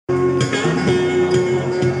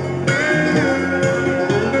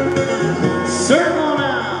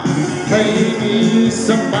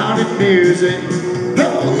some modern music.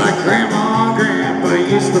 Oh, like Grandma and Grandpa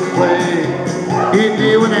used to play. You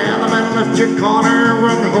do an elevator, left your corner,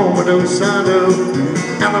 run home with no sando.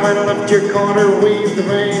 Elevator, left your corner, weave the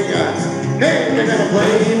ring. Hey, they're gonna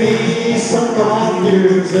play me some modern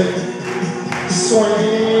music. Swing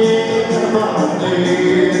in a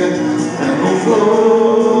promenade, and we'll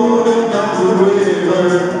float down the river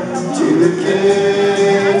to the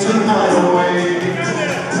kitchen hideaway.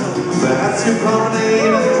 That's your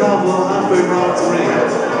promenade and travel halfway round to Rio.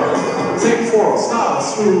 Take 4, start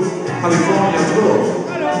through California Grove.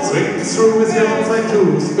 Swing through with your tight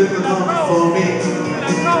tubes, spin the top for me.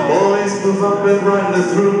 Boys move up and ride it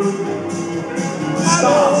through.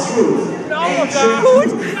 Start through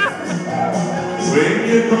ancient. Swing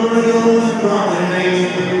your corridor and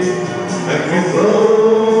promenade, and we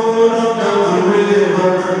float on down the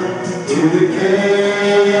river to the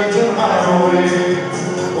kitchen hideaway.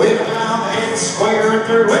 Way down and square and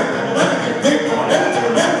third way, let it get more, let it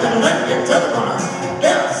get to the corner.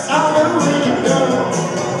 Yes, I'll know where you go.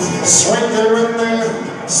 Swing there and there,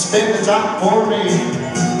 spin the top for me.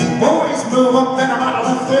 Boys move up and I'm out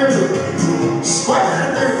left through. Square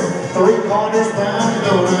and through, 3 corners bound to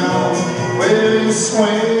go now. Well, you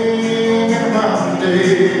swing and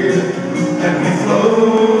promenade, and we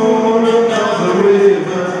float down the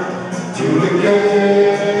river to the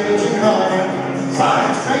kitchen hideaway.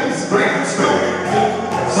 Side face, grand square,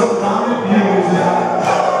 some modern music,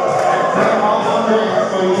 and Grandma and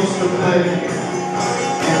Grandpa used to play.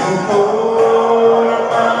 And we'll float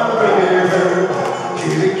down the river to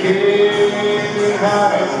the kitchen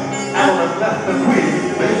hideaway. Out of left and we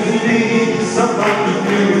need some modern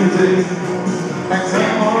music. And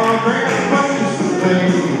Grandma and Grandpa used to play.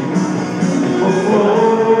 We'll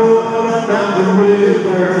float down the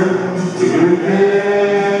river to the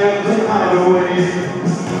kitchen hideaway.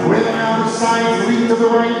 With an out of sight, lead to the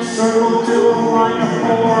right, circle to a line of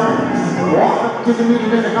 4. Walk up to the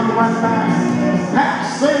middle and come right back.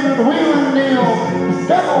 Pass through the wheel and kneel.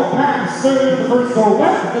 Double pass through the first go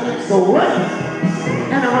left, the next go right.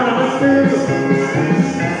 And a run up through.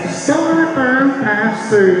 Silver firm pass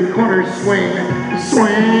through the corner swing.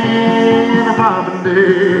 Swing a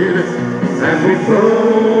promenade. And we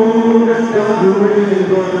float down the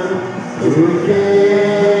river to the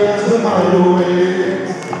kitchen hideaway.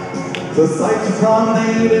 The sight to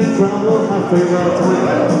promenade and travel halfway round to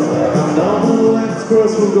Rio. And down the length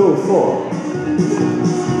course we'll go 4.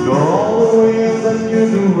 Go all the way and then you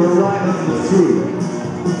do a right and through.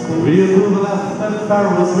 Wheel to the left and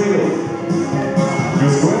Pharaoh's wheel. You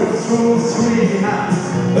square through 3 hands,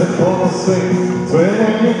 then corner swing. Swing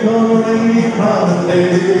your corner and you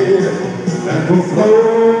promenade. And we'll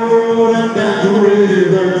float down the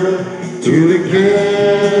river to the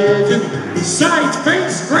kitchen. Side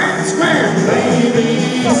face, grand square. Baby,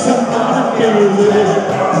 some modern music.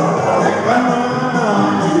 Like Grandma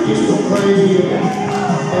used to play.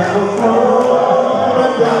 And we'll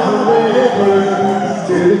float down the river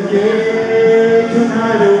to the kitchen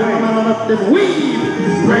hideaway. And weave.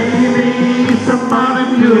 Play me some modern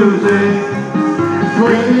music.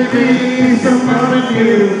 Play me some modern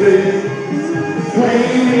music. Play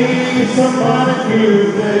me some modern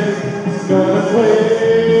music. Gonna play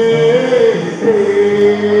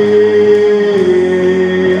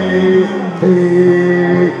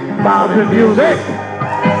modern music.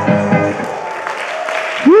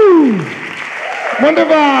 Woo!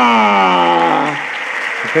 Wunderbar!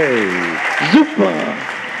 Okay. Super!